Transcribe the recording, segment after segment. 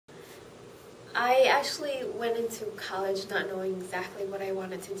I actually went into college not knowing exactly what I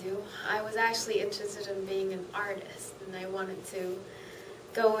wanted to do. I was actually interested in being an artist, and I wanted to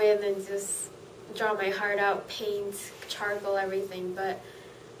go in and just draw my heart out, paint, charcoal, everything. But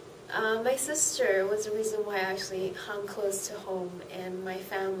my sister was the reason why I actually hung close to home, and my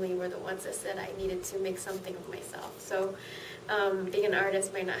family were the ones that said I needed to make something of myself. So being an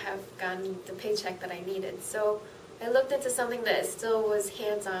artist might not have gotten the paycheck that I needed. So I looked into something that still was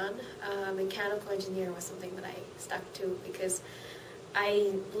hands-on. Mechanical engineering was something that I stuck to because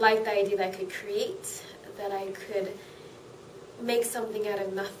I liked the idea that I could create, that I could make something out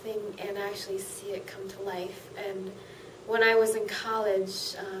of nothing and actually see it come to life. And when I was in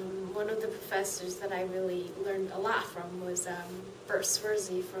college, one of the professors that I really learned a lot from was Bert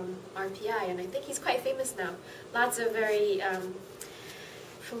Swersey from RPI, and I think he's quite famous now. Lots of very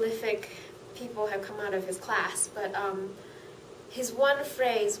prolific people have come out of his class, but his one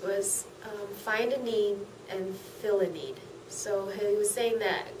phrase was find a need and fill a need. So he was saying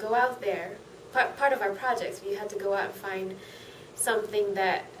that go out there, part of our projects, we had to go out and find something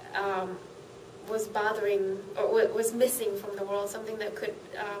that was bothering or was missing from the world, something that could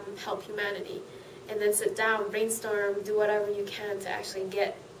help humanity, and then sit down, brainstorm, do whatever you can to actually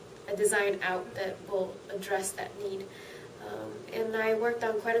get a design out that will address that need. And I worked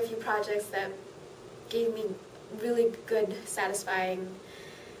on quite a few projects that gave me really good, satisfying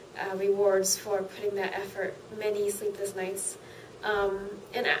rewards for putting that effort, many sleepless nights.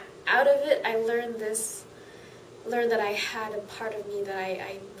 And out of it, I learned that I had a part of me that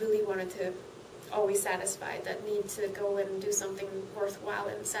I really wanted to always satisfy, that need to go and do something worthwhile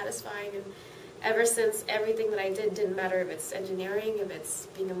and satisfying. And ever since, everything that I didn't matter if it's engineering, if it's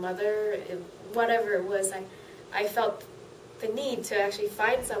being a mother, whatever it was, I felt the need to actually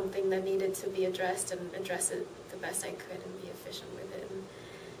find something that needed to be addressed and address it the best I could and be efficient with it.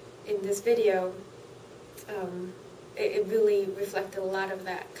 And in this video, it really reflected a lot of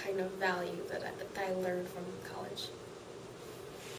that kind of value that I learned from college.